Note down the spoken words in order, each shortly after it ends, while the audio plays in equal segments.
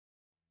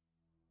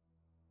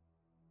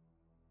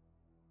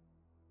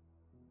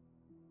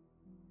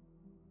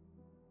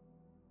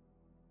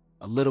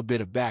A little bit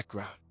of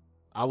background.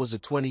 I was a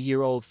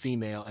 20-year-old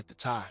female at the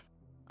time.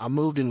 I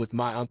moved in with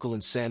my uncle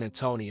in San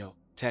Antonio,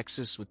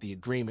 Texas, with the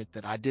agreement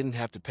that I didn't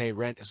have to pay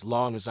rent as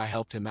long as I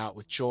helped him out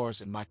with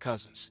chores and my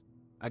cousins.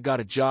 I got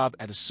a job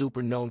at a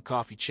super-known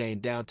coffee chain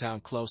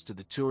downtown close to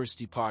the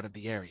touristy part of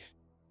the area.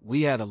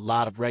 We had a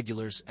lot of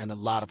regulars and a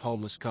lot of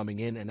homeless coming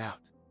in and out.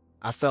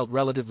 I felt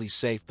relatively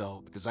safe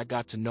though because I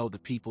got to know the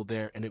people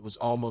there and it was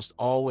almost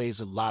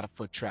always a lot of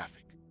foot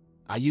traffic.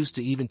 I used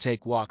to even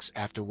take walks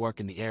after work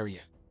in the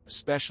area,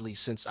 especially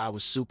since I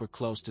was super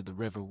close to the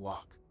river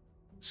walk.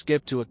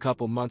 Skip to a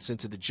couple months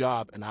into the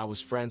job and I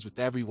was friends with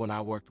everyone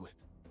I worked with.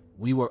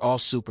 We were all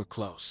super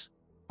close.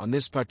 On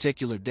this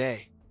particular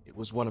day, it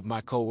was one of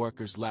my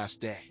co-workers'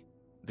 last day.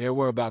 There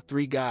were about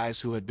 3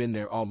 guys who had been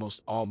there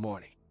almost all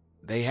morning.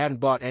 They hadn't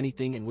bought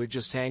anything and we're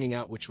just hanging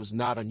out, which was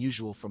not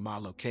unusual for my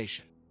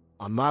location.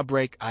 On my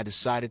break, I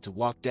decided to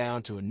walk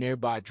down to a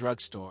nearby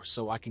drugstore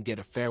so I can get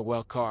a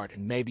farewell card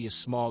and maybe a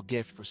small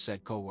gift for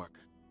said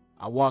coworker.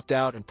 I walked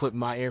out and put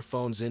my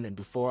earphones in, and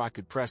before I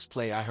could press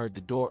play, I heard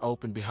the door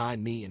open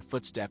behind me and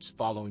footsteps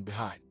following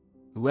behind.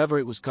 Whoever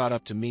it was caught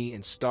up to me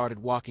and started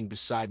walking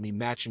beside me,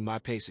 matching my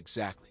pace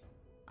exactly.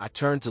 I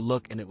turned to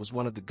look and it was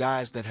one of the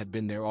guys that had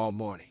been there all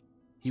morning.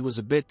 He was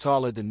a bit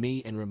taller than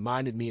me and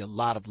reminded me a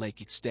lot of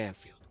Lakeith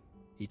Stanfield.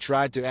 He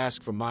tried to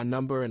ask for my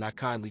number and I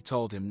kindly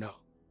told him no.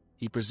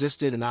 He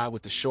persisted and I,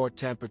 with a short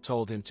temper,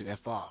 told him to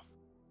F off.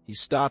 He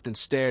stopped and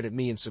stared at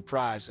me in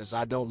surprise, as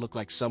I don't look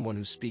like someone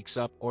who speaks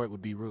up or it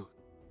would be rude.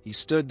 He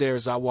stood there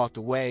as I walked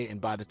away,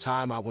 and by the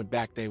time I went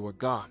back they were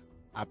gone.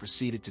 I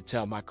proceeded to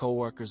tell my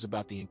coworkers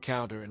about the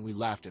encounter and we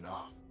laughed it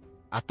off.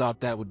 I thought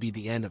that would be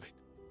the end of it.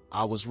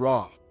 I was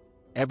wrong.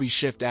 Every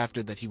shift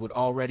after that he would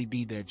already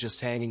be there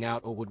just hanging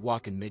out or would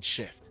walk in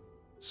mid-shift.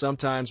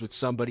 Sometimes with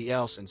somebody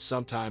else and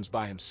sometimes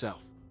by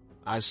himself.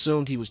 I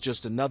assumed he was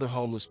just another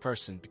homeless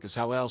person because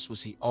how else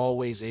was he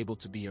always able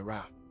to be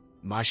around?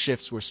 My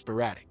shifts were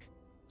sporadic.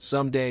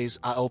 Some days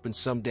I opened,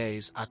 some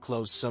days I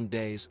closed, some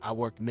days I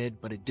worked mid,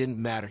 but it didn't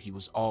matter, he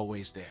was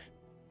always there.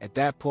 At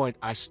that point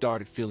I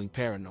started feeling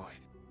paranoid.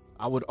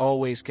 I would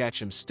always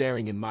catch him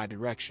staring in my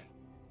direction.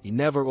 He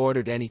never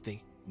ordered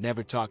anything,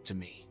 never talked to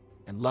me,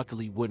 and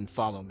luckily wouldn't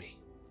follow me.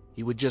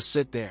 He would just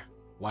sit there,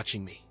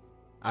 watching me.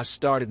 I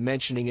started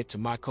mentioning it to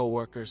my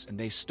coworkers and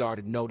they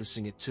started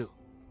noticing it too.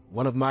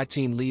 One of my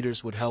team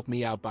leaders would help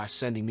me out by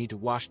sending me to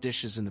wash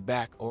dishes in the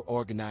back or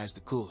organize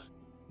the cooler.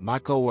 My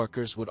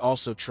coworkers would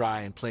also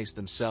try and place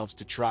themselves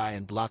to try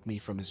and block me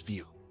from his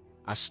view.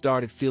 I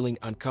started feeling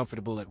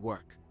uncomfortable at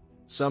work.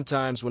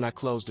 Sometimes when I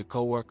closed, a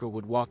coworker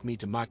would walk me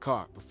to my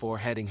car before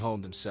heading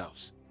home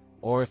themselves.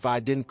 Or if I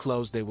didn't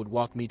close, they would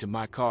walk me to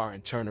my car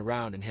and turn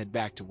around and head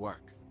back to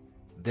work.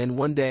 Then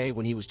one day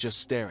when he was just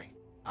staring,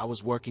 I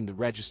was working the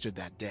register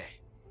that day.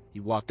 He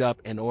walked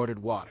up and ordered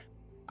water.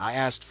 I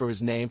asked for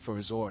his name for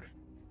his order.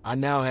 I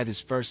now had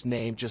his first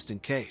name just in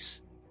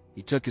case.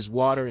 He took his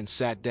water and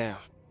sat down.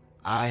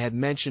 I had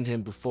mentioned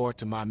him before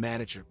to my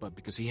manager, but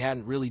because he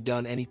hadn't really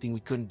done anything, we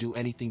couldn't do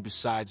anything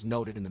besides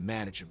note it in the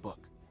manager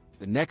book.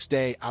 The next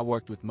day I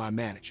worked with my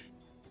manager.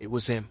 It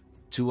was him,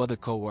 2 other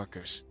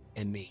coworkers,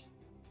 and me.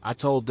 I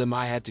told them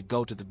I had to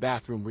go to the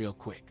bathroom real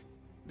quick.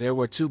 There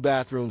were 2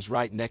 bathrooms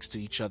right next to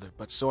each other,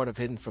 but sort of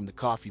hidden from the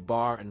coffee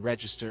bar and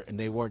register, and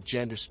they weren't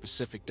gender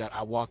specific.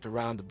 I walked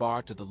around the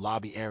bar to the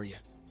lobby area.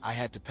 I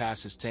had to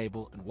pass his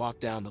table and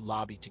walk down the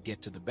lobby to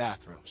get to the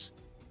bathrooms.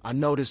 I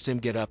noticed him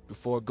get up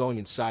before going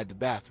inside the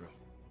bathroom.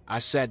 I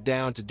sat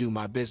down to do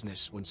my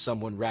business when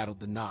someone rattled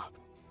the knob.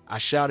 I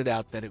shouted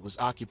out that it was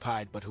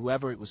occupied, but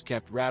whoever it was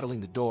kept rattling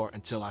the door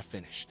until I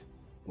finished.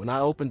 When I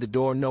opened the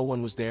door, no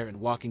one was there, and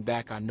walking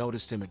back I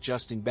noticed him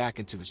adjusting back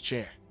into his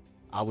chair.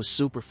 I was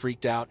super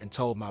freaked out and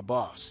told my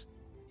boss.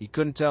 He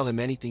couldn't tell him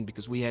anything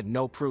because we had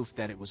no proof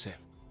that it was him.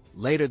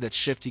 Later that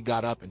shift he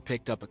got up and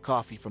picked up a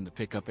coffee from the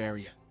pickup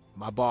area.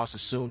 My boss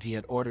assumed he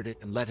had ordered it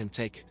and let him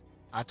take it.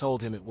 I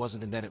told him it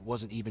wasn't and that it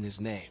wasn't even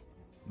his name.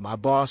 My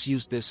boss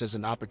used this as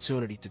an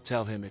opportunity to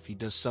tell him if he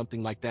does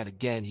something like that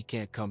again, he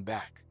can't come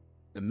back.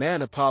 The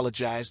man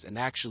apologized and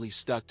actually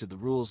stuck to the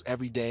rules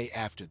every day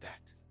after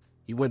that.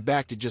 He went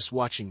back to just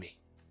watching me.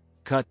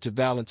 Cut to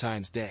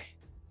Valentine's Day.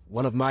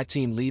 One of my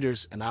team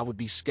leaders and I would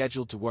be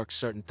scheduled to work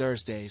certain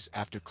Thursdays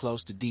after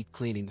close to deep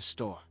cleaning the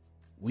store.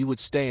 We would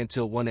stay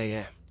until 1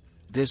 a.m.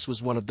 This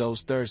was one of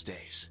those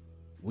Thursdays.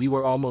 We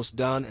were almost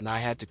done and I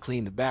had to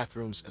clean the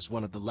bathrooms as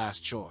one of the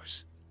last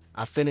chores.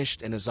 I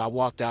finished, and as I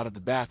walked out of the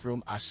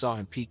bathroom I saw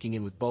him peeking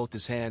in with both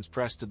his hands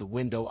pressed to the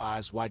window,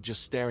 eyes wide,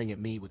 just staring at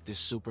me with this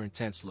super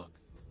intense look.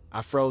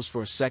 I froze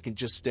for a second,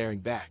 just staring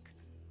back.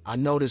 I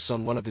notice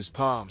on one of his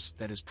palms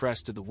that is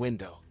pressed to the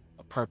window,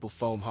 a purple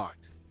foam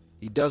heart.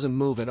 He doesn't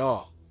move at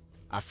all.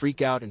 I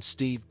freak out and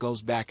Steve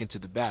goes back into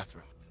the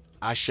bathroom.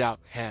 I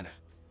shout, "Hannah!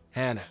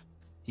 Hannah!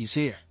 He's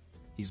here!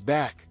 He's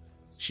back!"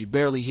 She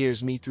barely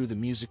hears me through the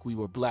music we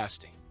were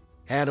blasting.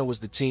 Hannah was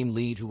the team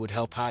lead who would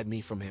help hide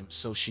me from him,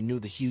 so she knew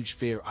the huge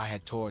fear I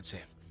had towards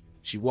him.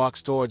 She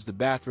walks towards the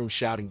bathroom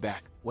shouting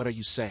back, "What are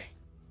you saying?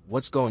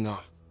 What's going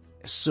on?"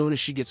 As soon as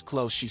she gets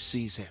close she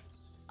sees him.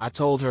 I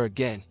told her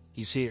again,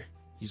 "He's here.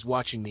 He's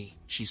watching me,"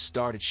 she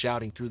started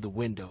shouting through the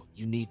window.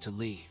 "You need to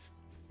leave.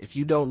 If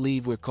you don't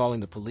leave, we're calling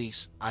the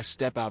police." I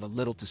step out a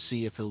little to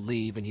see if he'll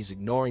leave, and he's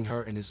ignoring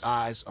her and his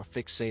eyes are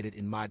fixated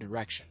in my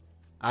direction.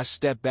 I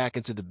step back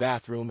into the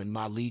bathroom and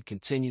my lead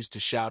continues to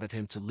shout at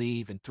him to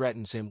leave and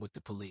threatens him with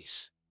the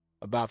police.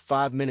 About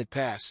 5 minutes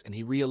pass and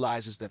he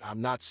realizes that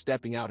I'm not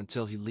stepping out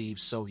until he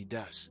leaves, so he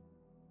does.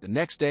 The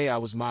next day I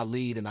was my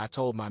lead and I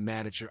told my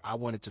manager I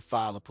wanted to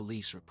file a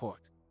police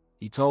report.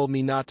 He told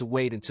me not to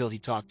wait until he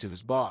talked to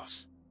his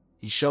boss.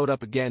 He showed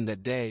up again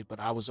that day,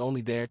 but I was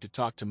only there to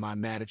talk to my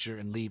manager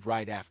and leave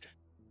right after.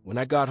 When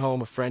I got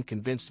home, a friend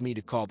convinced me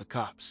to call the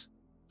cops.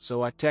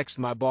 So I text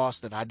my boss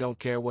that I don't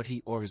care what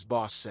he or his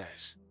boss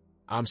says.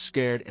 I'm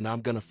scared and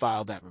I'm gonna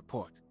file that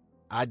report.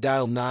 I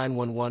dial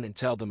 911 and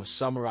tell them a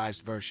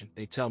summarized version.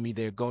 They tell me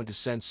they're going to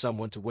send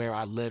someone to where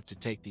I live to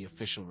take the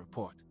official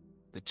report.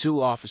 The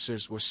 2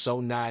 officers were so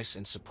nice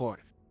and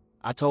supportive.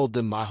 I told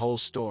them my whole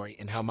story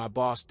and how my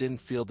boss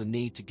didn't feel the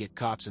need to get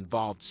cops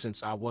involved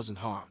since I wasn't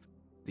harmed.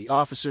 The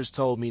officers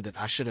told me that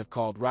I should have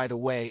called right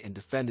away and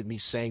defended me,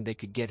 saying they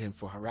could get him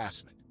for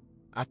harassment.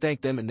 I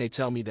thank them and they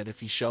tell me that if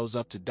he shows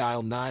up to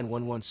dial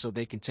 911 so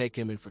they can take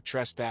him in for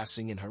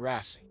trespassing and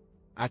harassing.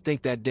 I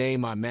think that day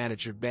my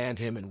manager banned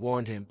him and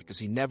warned him because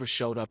he never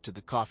showed up to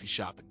the coffee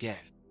shop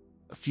again.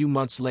 A few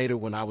months later,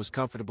 when I was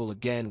comfortable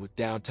again with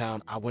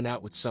downtown, I went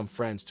out with some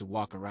friends to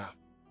walk around.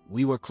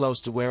 We were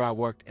close to where I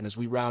worked, and as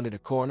we rounded a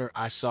corner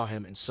I saw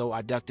him, and so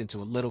I ducked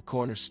into a little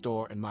corner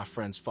store and my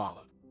friends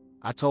followed.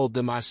 I told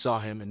them I saw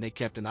him and they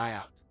kept an eye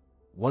out.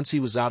 Once he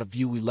was out of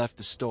view, we left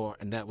the store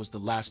and that was the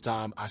last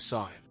time I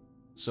saw him.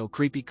 So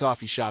creepy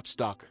coffee shop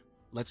stalker,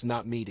 let's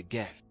not meet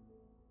again.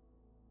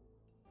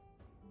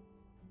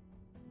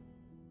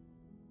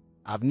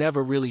 I've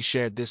never really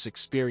shared this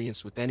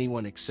experience with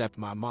anyone except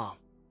my mom,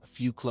 a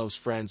few close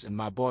friends, and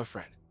my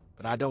boyfriend,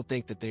 but I don't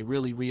think that they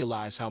really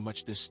realize how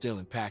much this still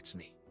impacts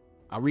me.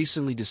 I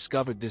recently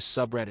discovered this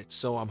subreddit,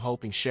 so I'm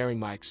hoping sharing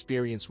my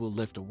experience will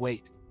lift a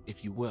weight,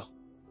 if you will.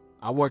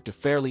 I worked a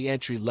fairly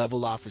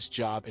entry-level office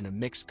job in a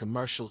mixed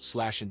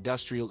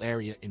commercial/industrial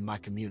area in my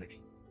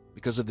community.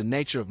 Because of the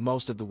nature of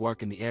most of the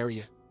work in the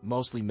area,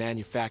 mostly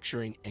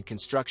manufacturing and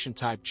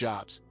construction-type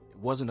jobs, it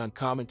wasn't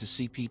uncommon to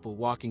see people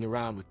walking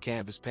around with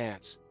canvas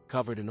pants,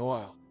 covered in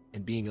oil,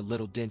 and being a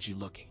little dingy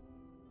looking.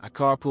 I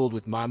carpooled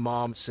with my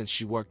mom since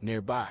she worked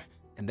nearby,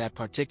 and that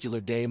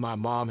particular day my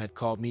mom had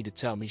called me to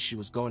tell me she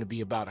was going to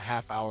be about a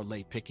half hour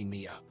late picking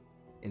me up.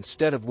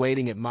 Instead of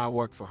waiting at my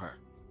work for her,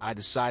 I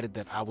decided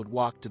that I would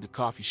walk to the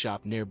coffee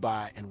shop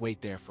nearby and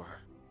wait there for her.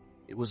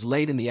 It was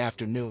late in the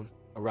afternoon,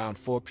 around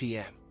 4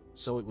 p.m.,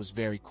 so it was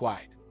very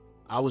quiet.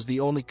 I was the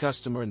only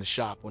customer in the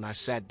shop when I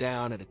sat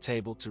down at a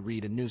table to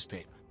read a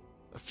newspaper.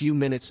 A few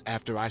minutes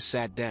after I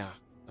sat down,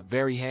 a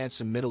very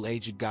handsome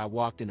middle-aged guy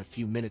walked in a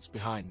few minutes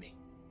behind me.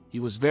 He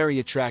was very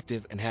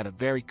attractive and had a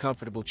very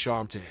comfortable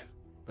charm to him,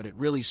 but it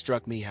really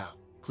struck me how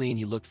clean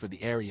he looked for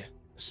the area,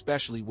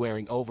 especially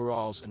wearing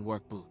overalls and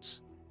work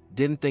boots.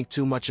 Didn't think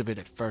too much of it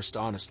at first,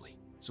 honestly,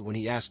 so when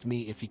he asked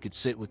me if he could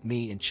sit with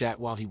me and chat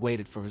while he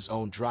waited for his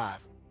own drive,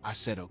 I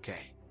said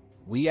okay.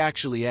 We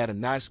actually had a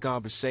nice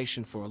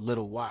conversation for a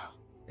little while,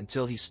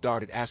 until he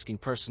started asking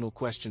personal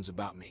questions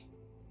about me.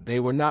 They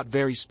were not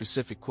very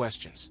specific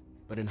questions,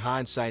 but in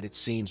hindsight it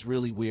seems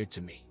really weird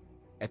to me.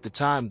 At the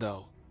time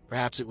though,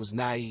 perhaps it was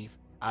naive,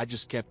 I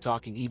just kept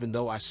talking even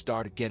though I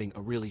started getting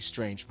a really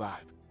strange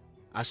vibe.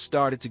 I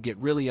started to get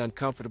really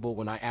uncomfortable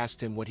when I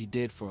asked him what he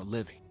did for a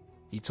living.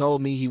 He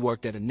told me he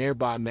worked at a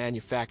nearby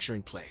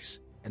manufacturing place,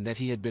 and that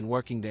he had been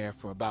working there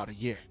for about a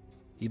year.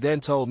 He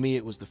then told me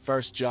it was the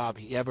first job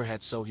he ever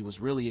had, so he was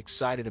really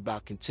excited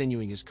about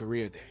continuing his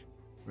career there.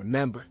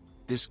 Remember,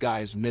 this guy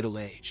is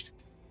middle-aged.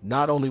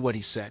 Not only what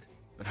he said,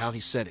 but how he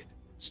said it,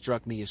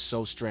 struck me as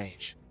so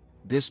strange.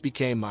 This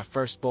became my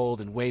first bold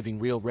and waving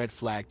real red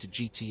flag to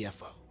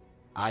GTFO.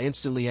 I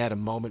instantly had a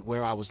moment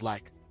where I was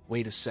like,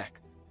 wait a sec,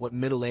 what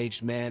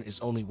middle-aged man is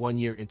only 1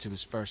 year into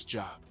his first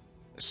job?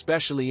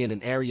 Especially in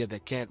an area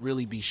that can't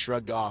really be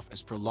shrugged off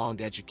as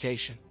prolonged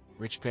education,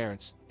 rich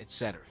parents,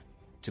 etc.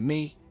 To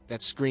me,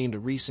 that screamed a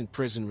recent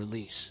prison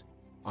release.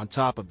 On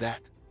top of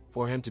that,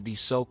 for him to be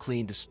so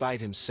clean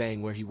despite him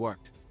saying where he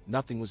worked,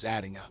 nothing was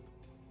adding up.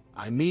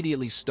 I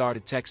immediately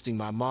started texting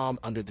my mom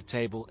under the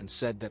table and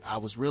said that I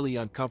was really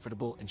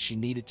uncomfortable and she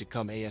needed to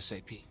come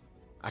ASAP.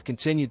 I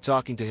continued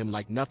talking to him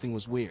like nothing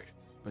was weird,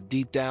 but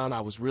deep down I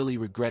was really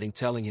regretting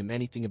telling him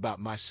anything about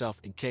myself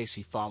in case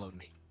he followed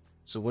me.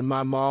 So when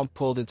my mom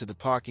pulled into the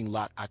parking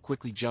lot, I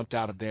quickly jumped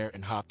out of there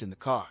and hopped in the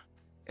car.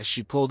 As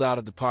she pulled out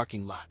of the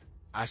parking lot,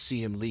 I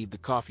see him leave the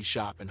coffee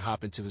shop and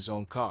hop into his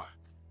own car.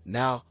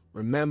 Now,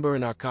 remember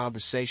in our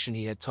conversation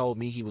he had told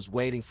me he was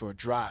waiting for a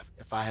drive.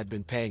 If I had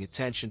been paying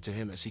attention to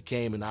him as he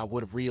came in, I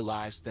would have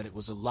realized that it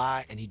was a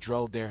lie and he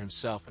drove there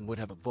himself and would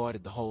have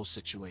avoided the whole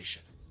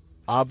situation.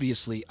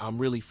 Obviously, I'm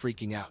really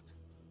freaking out.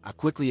 I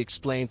quickly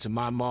explained to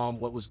my mom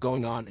what was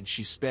going on and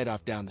she sped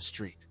off down the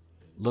street.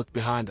 Looked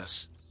behind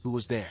us. Who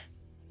was there?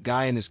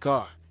 Guy in his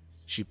car.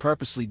 She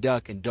purposely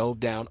ducked and dove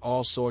down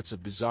all sorts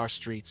of bizarre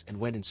streets and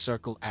went in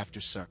circle after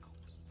circle.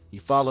 He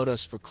followed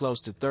us for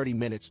close to 30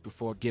 minutes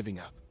before giving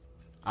up.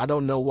 I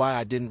don't know why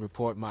I didn't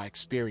report my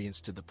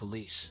experience to the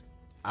police.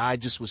 I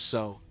just was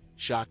so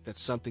shocked that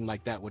something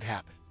like that would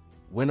happen.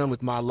 Went on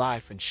with my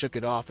life and shook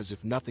it off as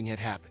if nothing had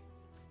happened.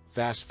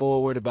 Fast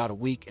forward about a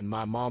week and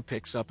my mom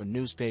picks up a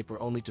newspaper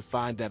only to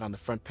find that on the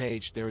front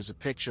page there is a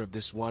picture of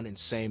this one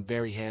insane,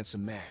 very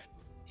handsome man.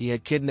 He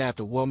had kidnapped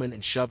a woman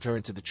and shoved her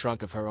into the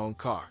trunk of her own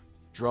car,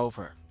 drove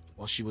her,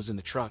 while she was in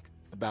the trunk,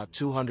 about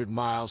 200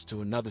 miles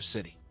to another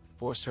city,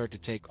 forced her to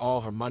take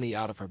all her money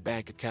out of her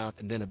bank account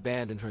and then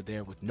abandoned her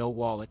there with no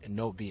wallet and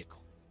no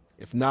vehicle.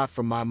 If not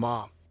for my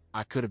mom,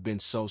 I could have been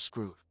so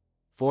screwed.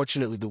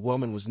 Fortunately, the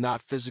woman was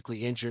not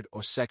physically injured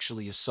or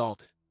sexually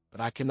assaulted, but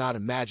I cannot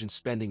imagine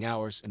spending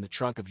hours in the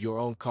trunk of your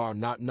own car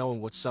not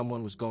knowing what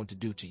someone was going to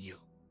do to you.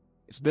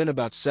 It's been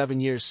about 7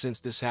 years since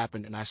this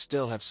happened and I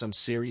still have some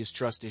serious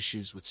trust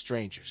issues with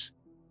strangers.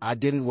 I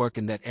didn't work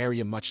in that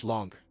area much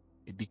longer.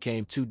 It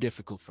became too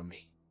difficult for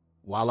me.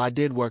 While I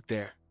did work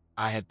there,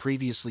 I had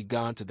previously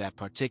gone to that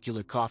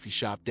particular coffee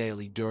shop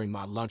daily during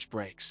my lunch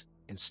breaks,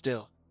 and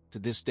still, to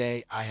this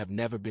day, I have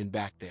never been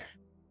back there.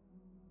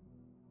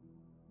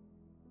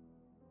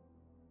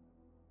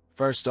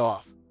 First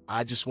off,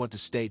 I just want to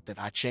state that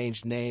I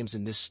changed names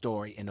in this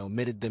story and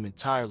omitted them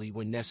entirely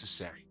when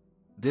necessary.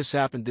 This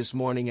happened this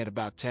morning at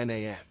about 10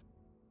 a.m.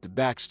 The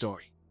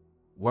backstory.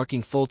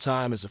 Working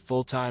full-time as a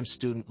full-time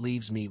student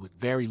leaves me with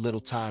very little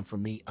time for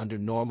me under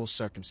normal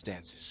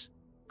circumstances.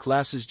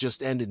 Classes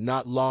just ended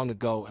not long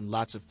ago and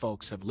lots of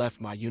folks have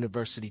left my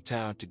university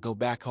town to go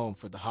back home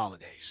for the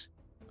holidays.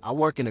 I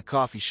work in a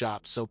coffee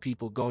shop, so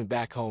people going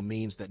back home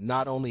means that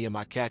not only am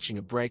I catching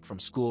a break from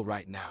school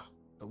right now,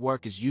 but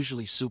work is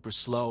usually super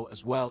slow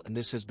as well, and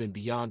this has been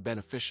beyond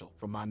beneficial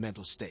for my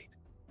mental state.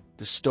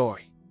 The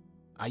story.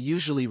 I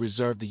usually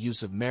reserve the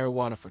use of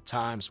marijuana for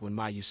times when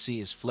my UC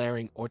is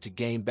flaring or to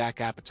gain back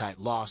appetite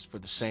lost for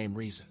the same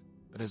reason.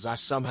 But as I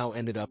somehow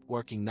ended up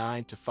working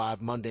 9 to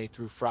 5 Monday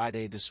through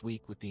Friday this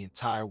week with the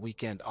entire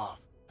weekend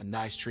off, a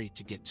nice treat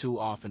to get 2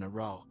 off in a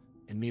row,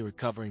 and me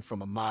recovering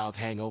from a mild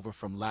hangover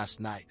from last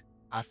night,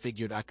 I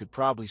figured I could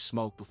probably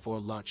smoke before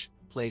lunch,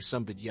 play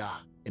some vidya,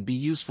 and be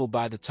useful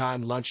by the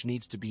time lunch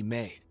needs to be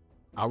made.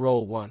 I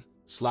roll one,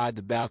 slide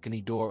the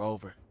balcony door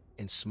over,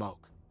 and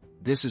smoke.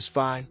 This is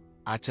fine,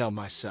 I tell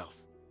myself.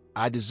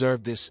 I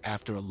deserve this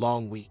after a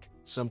long week,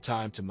 some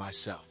time to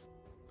myself.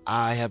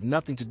 I have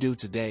nothing to do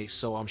today,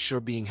 so I'm sure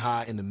being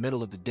high in the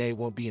middle of the day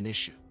won't be an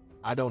issue.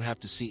 I don't have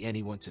to see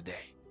anyone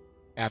today.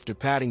 After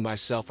patting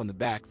myself on the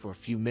back for a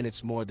few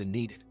minutes more than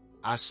needed,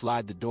 I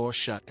slide the door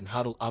shut and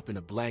huddle up in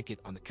a blanket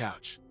on the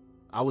couch.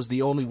 I was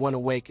the only one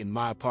awake in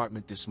my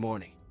apartment this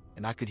morning,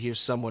 and I could hear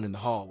someone in the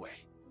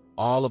hallway.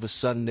 All of a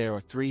sudden there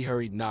are 3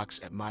 hurried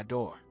knocks at my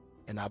door,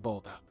 and I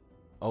bolt up.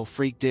 Oh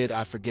freak, did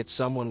I forget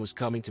someone was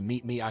coming to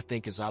meet me, I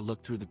think, as I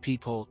looked through the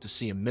peephole to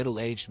see a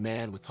middle-aged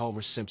man with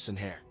Homer Simpson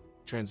hair,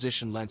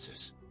 transition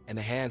lenses, and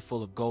a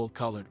handful of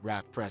gold-colored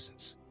wrapped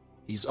presents.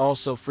 He's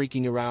also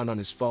freaking around on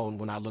his phone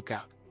when I look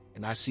out,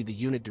 and I see the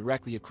unit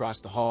directly across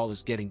the hall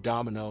is getting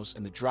Domino's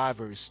and the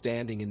driver is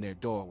standing in their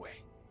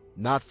doorway.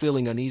 Not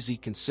feeling uneasy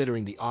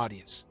considering the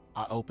audience,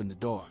 I open the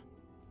door.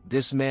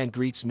 This man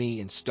greets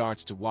me and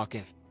starts to walk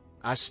in.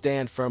 I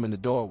stand firm in the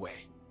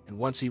doorway, and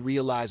once he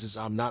realizes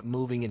I'm not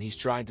moving and he's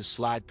trying to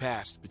slide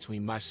past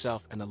between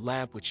myself and a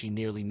lamp which he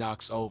nearly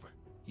knocks over,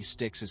 he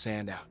sticks his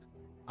hand out.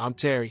 I'm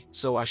Terry,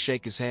 so I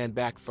shake his hand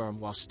back firm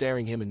while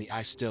staring him in the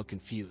eye, still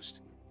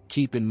confused.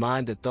 Keep in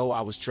mind that though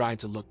I was trying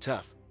to look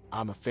tough,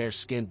 I'm a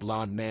fair-skinned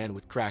blonde man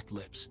with cracked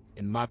lips,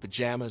 and my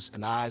pajamas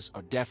and eyes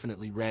are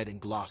definitely red and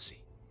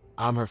glossy.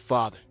 I'm her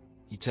father,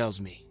 he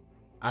tells me.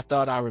 I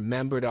thought I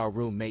remembered our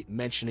roommate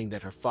mentioning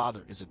that her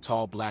father is a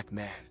tall black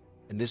man,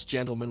 and this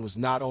gentleman was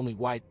not only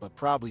white but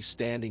probably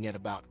standing at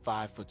about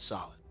 5 foot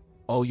solid.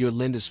 Oh, you're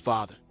Linda's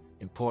father.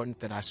 Important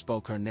that I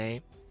spoke her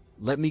name?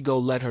 Let me go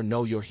let her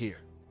know you're here.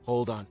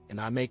 Hold on,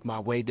 and I make my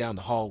way down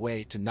the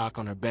hallway to knock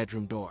on her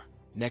bedroom door,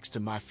 next to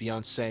my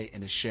fiancé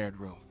in a shared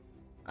room.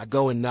 I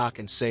go and knock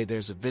and say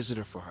there's a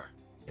visitor for her,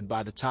 and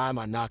by the time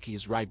I knock he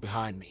is right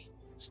behind me,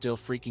 still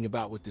freaking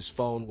about with his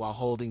phone while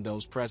holding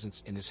those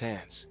presents in his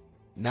hands.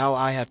 Now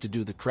I have to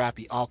do the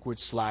crappy awkward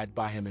slide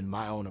by him in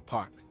my own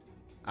apartment.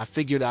 I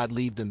figured I'd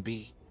leave them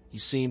be. He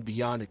seemed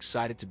beyond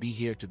excited to be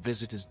here to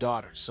visit his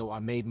daughter, so I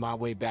made my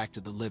way back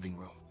to the living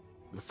room.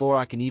 Before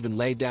I can even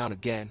lay down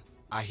again,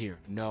 I hear,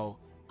 "No,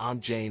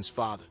 I'm Jane's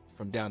father,"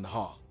 from down the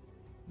hall.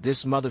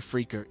 This mother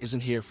freaker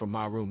isn't here for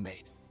my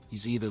roommate.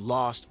 He's either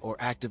lost or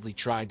actively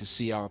trying to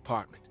see our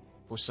apartment,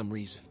 for some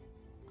reason.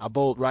 I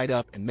bolt right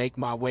up and make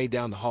my way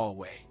down the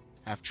hallway,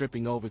 half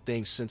tripping over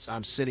things since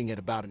I'm sitting at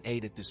about an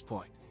 8 at this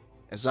point.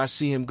 As I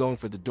see him going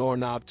for the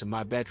doorknob to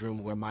my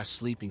bedroom where my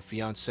sleeping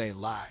fiancé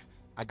lie,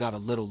 I got a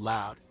little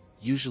loud,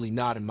 usually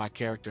not in my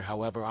character.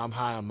 However, I'm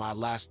high on my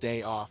last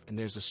day off and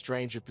there's a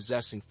stranger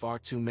possessing far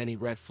too many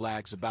red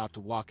flags about to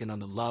walk in on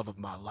the love of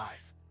my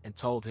life, and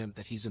told him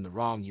that he's in the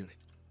wrong unit.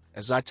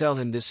 As I tell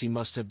him this, he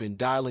must have been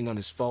dialing on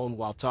his phone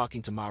while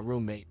talking to my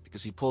roommate,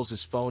 because he pulls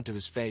his phone to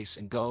his face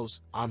and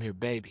goes, "I'm here,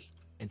 baby,"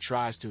 and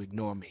tries to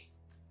ignore me.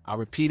 I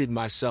repeated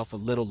myself a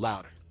little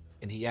louder,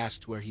 and he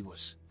asked where he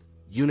was.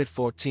 Unit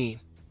 14,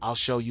 I'll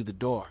show you the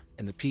door,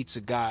 and the pizza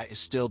guy is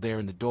still there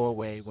in the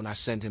doorway when I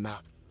send him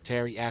out,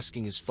 Terry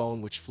asking his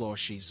phone which floor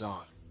she's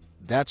on.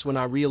 That's when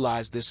I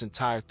realized this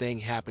entire thing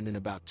happened in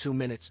about 2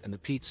 minutes, and the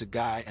pizza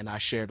guy and I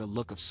shared a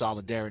look of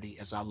solidarity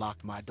as I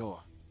locked my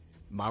door.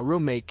 My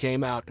roommate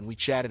came out and we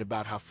chatted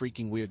about how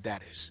freaking weird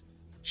that is.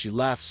 She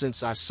laughed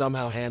since I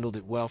somehow handled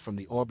it well from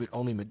the orbit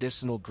only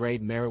medicinal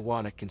grade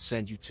marijuana can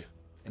send you to,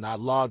 and I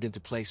logged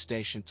into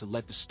PlayStation to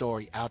let the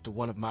story out to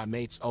one of my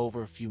mates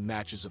over a few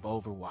matches of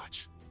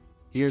Overwatch.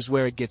 Here's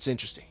where it gets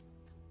interesting.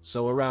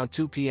 So around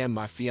 2 p.m.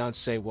 my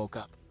fiancée woke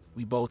up.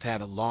 We both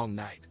had a long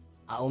night.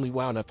 I only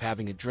wound up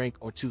having a drink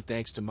or two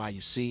thanks to my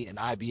UC and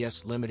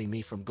IBS limiting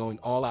me from going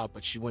all out,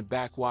 but she went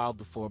back wild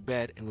before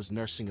bed and was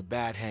nursing a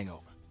bad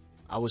hangover.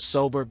 I was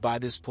sober by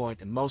this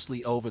point and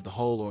mostly over the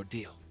whole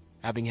ordeal,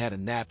 having had a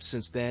nap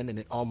since then, and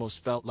it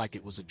almost felt like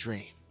it was a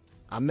dream.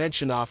 I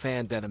mentioned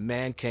offhand that a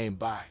man came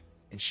by,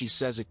 and she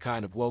says it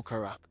kind of woke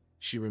her up.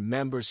 She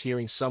remembers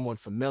hearing someone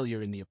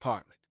familiar in the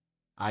apartment.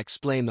 I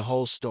explain the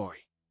whole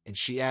story, and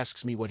she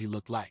asks me what he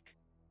looked like.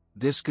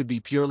 This could be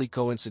purely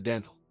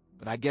coincidental,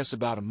 but I guess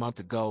about a month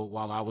ago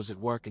while I was at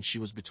work and she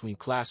was between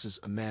classes,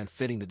 a man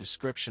fitting the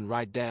description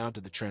right down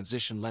to the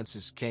transition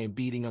lenses came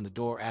beating on the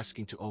door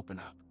asking to open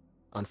up.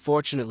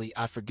 Unfortunately,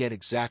 I forget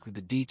exactly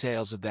the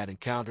details of that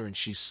encounter, and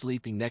she's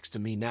sleeping next to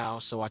me now,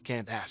 so I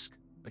can't ask,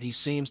 but he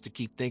seems to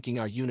keep thinking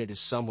our unit is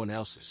someone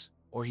else's,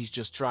 or he's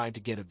just trying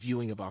to get a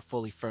viewing of our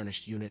fully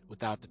furnished unit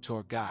without the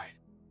tour guide.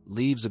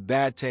 Leaves a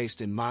bad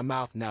taste in my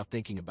mouth now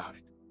thinking about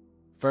it.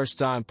 First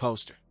time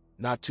poster.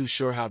 Not too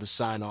sure how to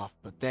sign off,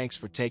 but thanks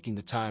for taking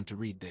the time to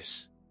read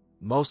this.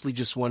 Mostly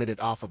just wanted it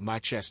off of my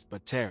chest,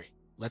 but Terry,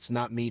 let's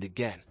not meet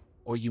again,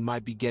 or you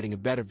might be getting a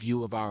better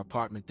view of our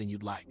apartment than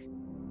you'd like.